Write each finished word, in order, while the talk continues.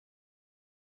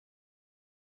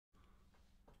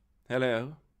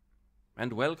Hello,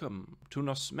 and welcome to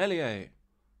Nosemmelier.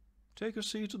 Take a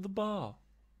seat at the bar.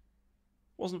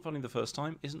 Wasn't funny the first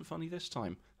time, isn't funny this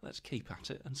time. Let's keep at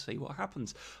it and see what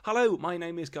happens. Hello, my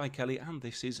name is Guy Kelly, and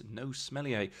this is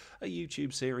Nosemmelier, a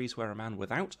YouTube series where a man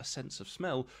without a sense of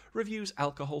smell reviews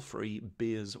alcohol-free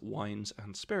beers, wines,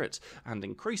 and spirits, and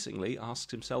increasingly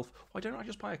asks himself, why don't I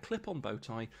just buy a clip-on bow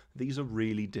tie? These are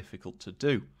really difficult to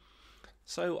do.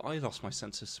 So I lost my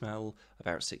sense of smell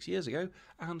about 6 years ago,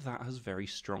 and that has very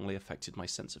strongly affected my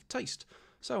sense of taste.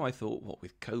 So I thought, what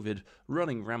with COVID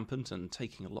running rampant and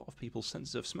taking a lot of people's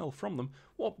senses of smell from them,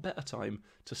 what better time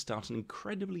to start an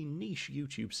incredibly niche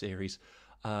YouTube series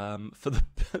for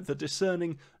the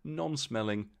discerning,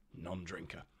 non-smelling,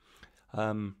 non-drinker.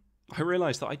 I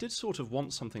realised that I did sort of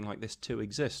want something like this to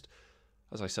exist.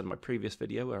 As I said in my previous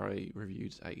video where I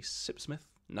reviewed a Sipsmith,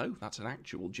 no, that's an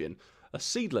actual gin, a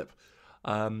Seedlip.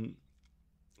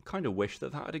 Kind of wish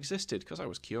that had existed because I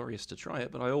was curious to try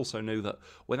it, but I also knew that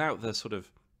without the sort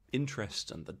of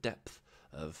interest and the depth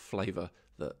of flavour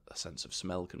that a sense of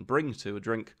smell can bring to a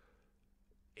drink,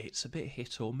 it's a bit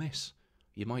hit or miss.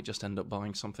 You might just end up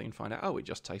buying something and find out, oh, it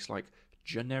just tastes like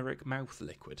generic mouth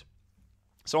liquid.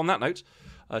 So on that note,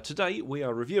 today we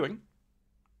are reviewing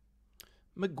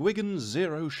McGuigan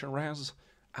Zero Shiraz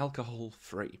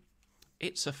alcohol-free.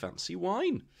 It's a fancy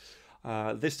wine.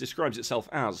 This describes itself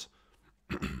as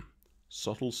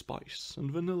subtle spice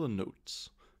and vanilla notes,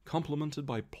 complemented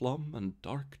by plum and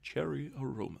dark cherry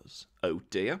aromas. Oh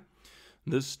dear.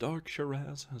 This dark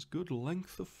Shiraz has good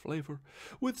length of flavour,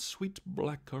 with sweet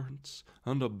black currants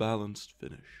and a balanced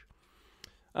finish.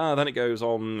 Then it goes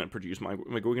on, produced by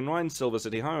McGuigan Wine, Silver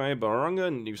City Highway, Barunga,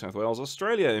 New South Wales,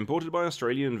 Australia. Imported by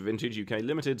Australian Vintage UK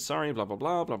Limited. Sorry, blah blah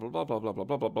blah blah blah blah blah blah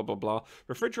blah blah blah blah blah.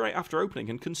 Refrigerate after opening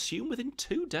and consume within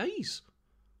 2 days.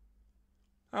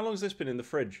 How long has this been in the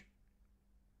fridge?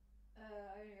 I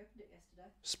only opened it yesterday.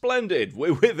 Splendid!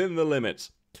 We're within the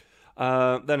limits.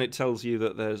 Then it tells you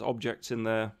that there's objects in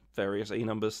there, various E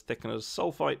numbers, thickeners,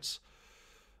 sulfites,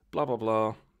 blah blah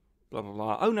blah, blah blah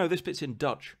blah. Oh no, this bit's in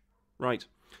Dutch. Right.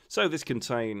 So this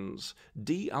contains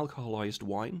de-alcoholized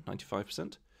wine,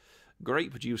 95%,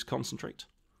 grape juice concentrate,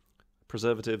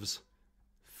 preservatives,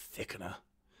 thickener,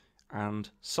 and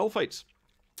sulfates.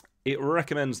 It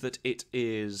recommends that it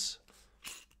is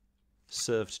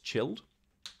served chilled.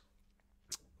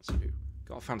 So,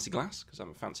 got a fancy glass, because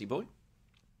I'm a fancy boy.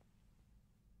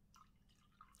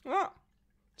 Ah,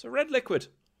 it's a red liquid,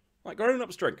 like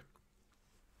grown-ups drink.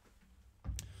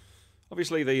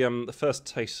 Obviously, the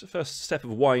first step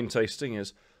of wine tasting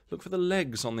is look for the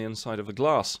legs on the inside of the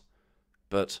glass.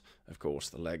 But, of course,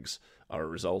 the legs are a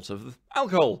result of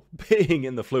alcohol being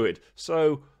in the fluid.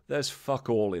 So, there's fuck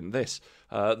all in this.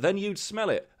 Then you'd smell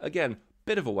it. Again,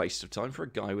 bit of a waste of time for a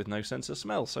guy with no sense of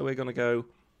smell. So we're going to go,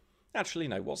 actually,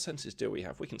 no, what senses do we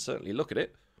have? We can certainly look at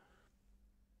it.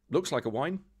 Looks like a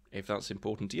wine, if that's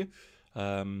important to you.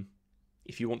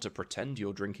 If you want to pretend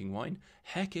you're drinking wine,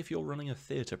 heck, if you're running a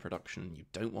theatre production and you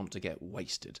don't want to get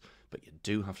wasted, but you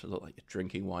do have to look like you're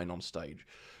drinking wine on stage.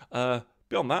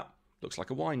 Beyond that, looks like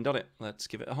a wine, doesn't it? Let's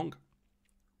give it a honk.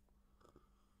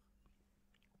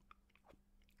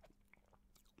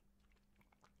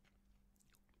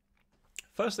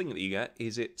 First thing that you get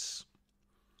is it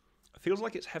feels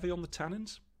like it's heavy on the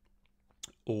tannins,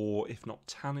 or if not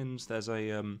tannins, there's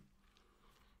an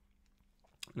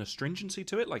astringency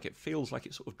to it, like it feels like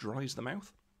it sort of dries the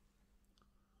mouth.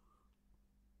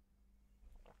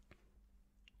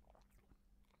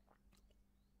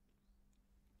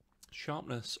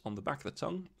 Sharpness on the back of the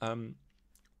tongue.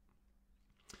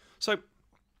 So,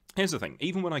 here's the thing.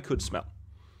 Even when I could smell,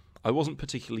 I wasn't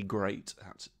particularly great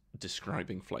at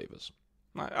describing flavours.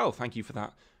 Like, oh, thank you for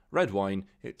that. Red wine,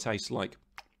 it tastes like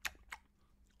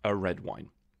a red wine.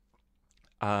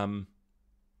 And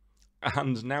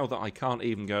now that I can't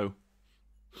even go,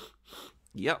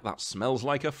 yep, that smells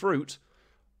like a fruit,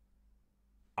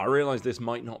 I realise this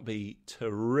might not be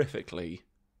terrifically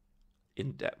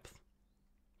in-depth.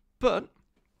 But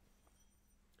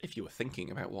if you were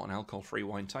thinking about what an alcohol-free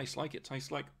wine tastes like, it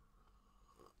tastes like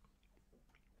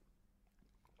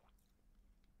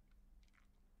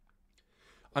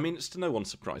I mean, it's to no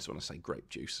one's surprise when I say grape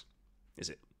juice, is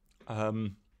it?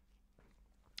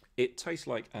 It tastes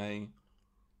like a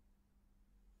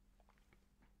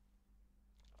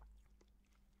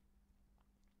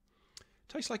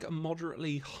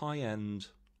moderately high-end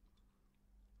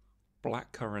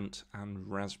blackcurrant and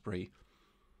raspberry,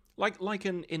 like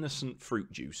an innocent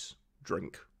fruit juice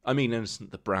drink. I mean,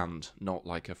 innocent the brand, not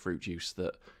like a fruit juice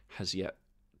that has yet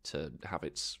to have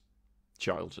its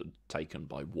childhood taken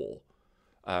by war.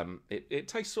 It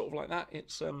tastes sort of like that.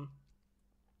 It's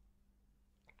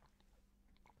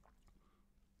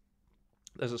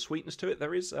There's a sweetness to it.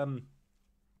 There is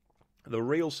the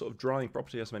real sort of drying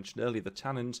property, as mentioned earlier, the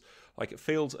tannins. Like, it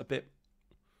feels a bit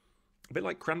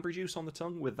like cranberry juice on the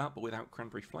tongue with that, but without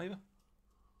cranberry flavour.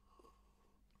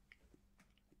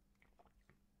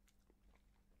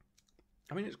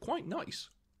 I mean, it's quite nice.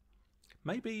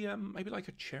 Maybe like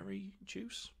a cherry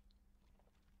juice.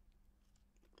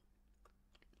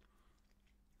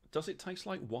 Does it taste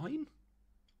like wine?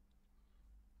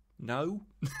 No.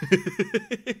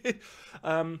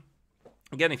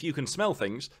 Again, if you can smell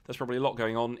things, there's probably a lot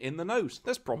going on in the nose.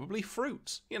 There's probably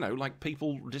fruits, you know, like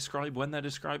people describe when they're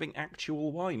describing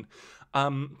actual wine.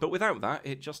 But without that,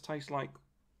 it just tastes like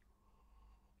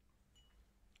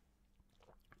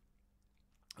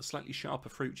a slightly sharper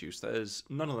fruit juice. There's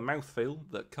none of the mouthfeel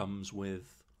that comes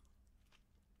with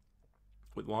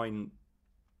wine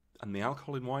and the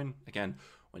alcohol in wine. Again,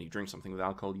 when you drink something with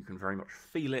alcohol, you can very much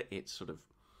feel it. It's sort of,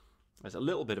 there's a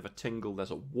little bit of a tingle. There's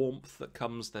a warmth that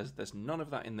comes. There's none of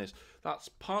that in this. That's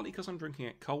partly because I'm drinking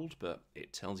it cold, but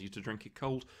it tells you to drink it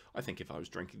cold. I think if I was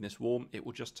drinking this warm, it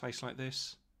would just taste like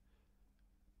this,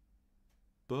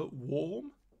 but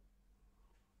warm.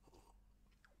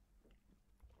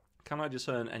 Can I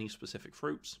discern any specific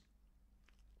fruits?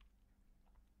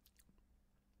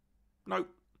 No.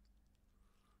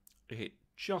 It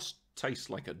just tastes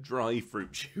like a dry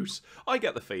fruit juice. I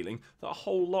get the feeling that a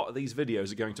whole lot of these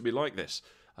videos are going to be like this.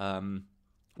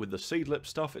 With the seed lip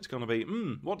stuff, it's going to be,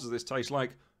 what does this taste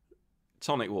like?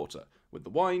 Tonic water. With the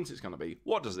wines, it's going to be,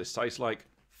 what does this taste like?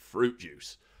 Fruit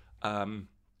juice. I'm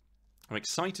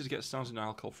excited to get started on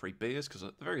alcohol-free beers, because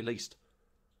at the very least,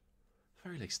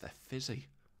 they're fizzy.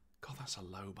 God, that's a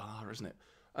low bar, isn't it?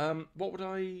 What would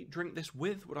I drink this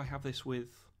with? Would I have this with,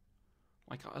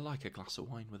 like, I like a glass of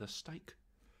wine with a steak.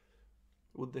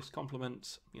 Would this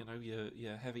complement, you know,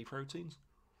 your heavy proteins?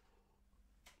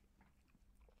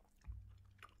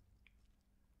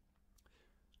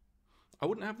 I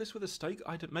wouldn't have this with a steak.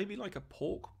 I'd maybe like a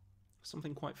pork,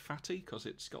 something quite fatty, because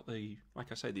it's got the,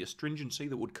 like I say, the astringency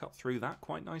that would cut through that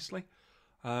quite nicely.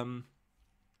 Would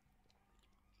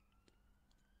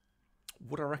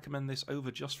I recommend this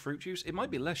over just fruit juice? It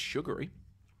might be less sugary.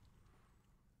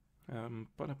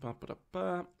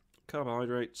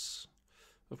 Carbohydrates,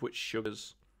 of which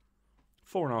sugars,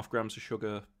 4.5 grams of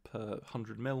sugar per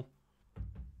 100 ml.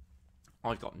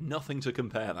 I've got nothing to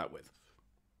compare that with.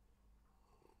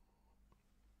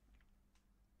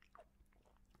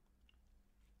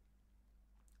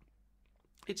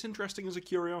 It's interesting as a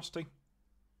curiosity.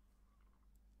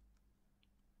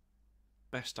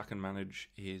 Best I can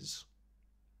manage is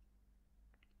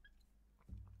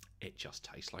it just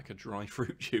tastes like a dry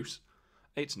fruit juice.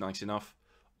 It's nice enough.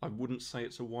 I wouldn't say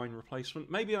it's a wine replacement.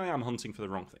 Maybe I am hunting for the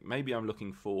wrong thing. Maybe I'm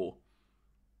looking for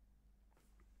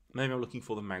the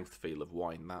mouthfeel of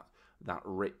wine, that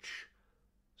rich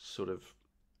sort of,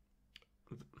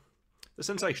 the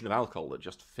sensation of alcohol that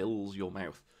just fills your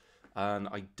mouth. And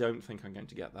I don't think I'm going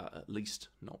to get that, at least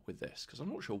not with this, because I'm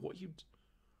not sure what you'd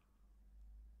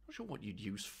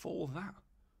use for that.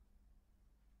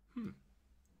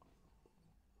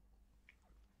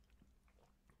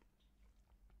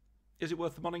 Is it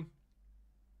worth the money?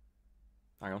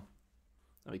 Hang on.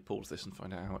 Let me pause this and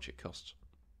find out how much it costs.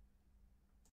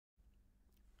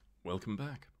 Welcome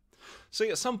back. See,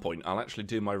 at some point I'll actually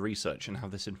do my research and have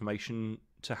this information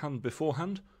to hand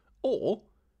beforehand, or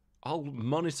I'll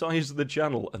monetize the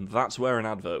channel, and that's where an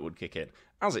advert would kick in.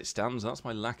 As it stands, that's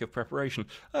my lack of preparation.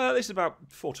 This is about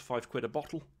 £4 to £5 a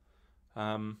bottle,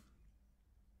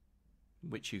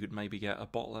 which you could maybe get a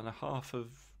bottle and a half of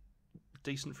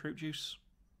decent fruit juice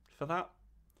for that.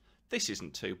 This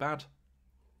isn't too bad.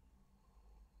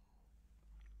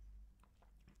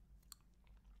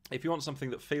 If you want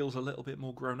something that feels a little bit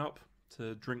more grown up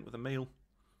to drink with a meal,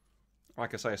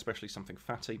 like I say, especially something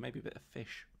fatty, maybe a bit of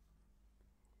fish.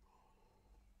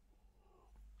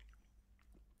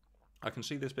 I can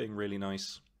see this being really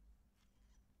nice.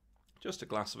 Just a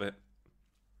glass of it,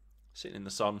 sitting in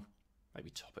the sun, maybe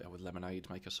top it up with lemonade,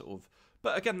 make a sort of...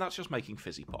 But again, that's just making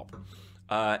fizzy pop.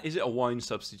 Is it a wine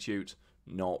substitute?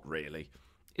 Not really.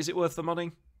 Is it worth the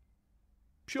money?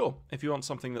 Sure, if you want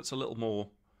something that's a little more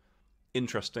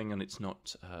interesting and it's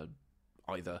not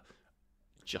either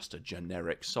just a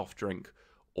generic soft drink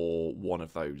or one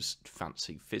of those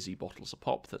fancy fizzy bottles of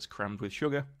pop that's crammed with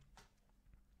sugar.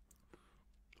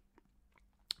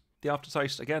 The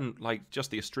aftertaste, again, like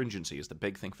just the astringency is the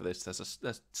big thing for this.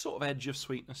 There's sort of edge of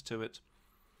sweetness to it.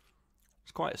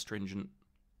 It's quite astringent.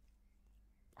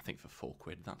 I think for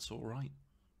 £4, that's all right.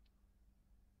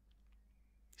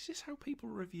 Is this how people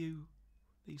review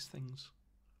these things?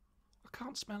 I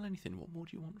can't smell anything. What more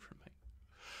do you want from me?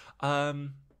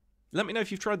 Let me know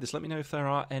if you've tried this. Let me know if there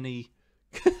are any...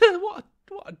 what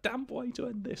a damp way to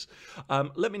end this.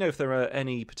 Let me know if there are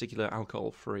any particular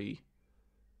alcohol-free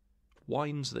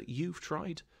wines that you've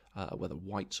tried, whether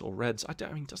whites or reds. I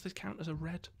mean, does this count as a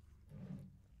red?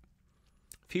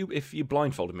 If you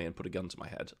blindfolded me and put a gun to my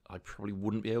head, I probably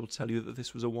wouldn't be able to tell you that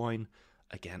this was a wine.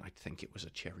 Again, I'd think it was a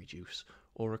cherry juice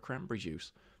or a cranberry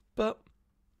juice. But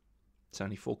it's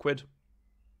only £4.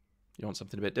 You want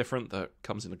something a bit different that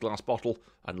comes in a glass bottle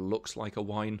and looks like a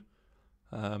wine?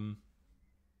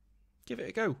 Give it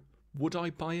a go. Would I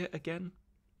buy it again?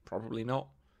 Probably not.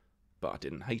 But I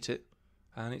didn't hate it.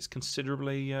 And it's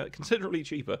considerably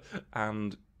cheaper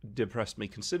and depressed me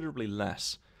considerably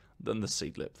less than the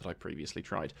Seedlip that I previously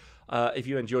tried. If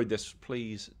you enjoyed this,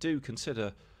 please do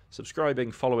consider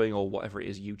subscribing, following, or whatever it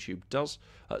is YouTube does.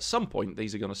 At some point,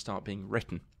 these are going to start being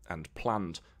written and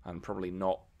planned, and probably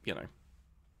not,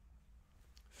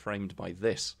 framed by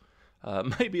this.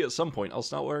 Maybe at some point I'll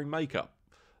start wearing makeup.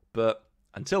 But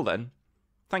until then,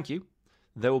 thank you.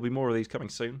 There will be more of these coming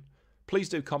soon. Please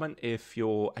do comment if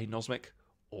you're anosmic,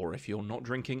 or if you're not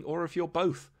drinking, or if you're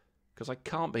both, because I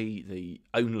can't be the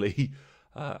only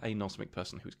anosmic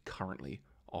person who's currently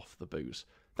off the booze.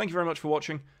 Thank you very much for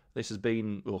watching. This has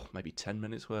been, maybe 10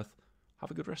 minutes worth.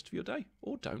 Have a good rest of your day.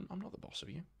 Or don't. I'm not the boss of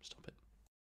you. Stop it.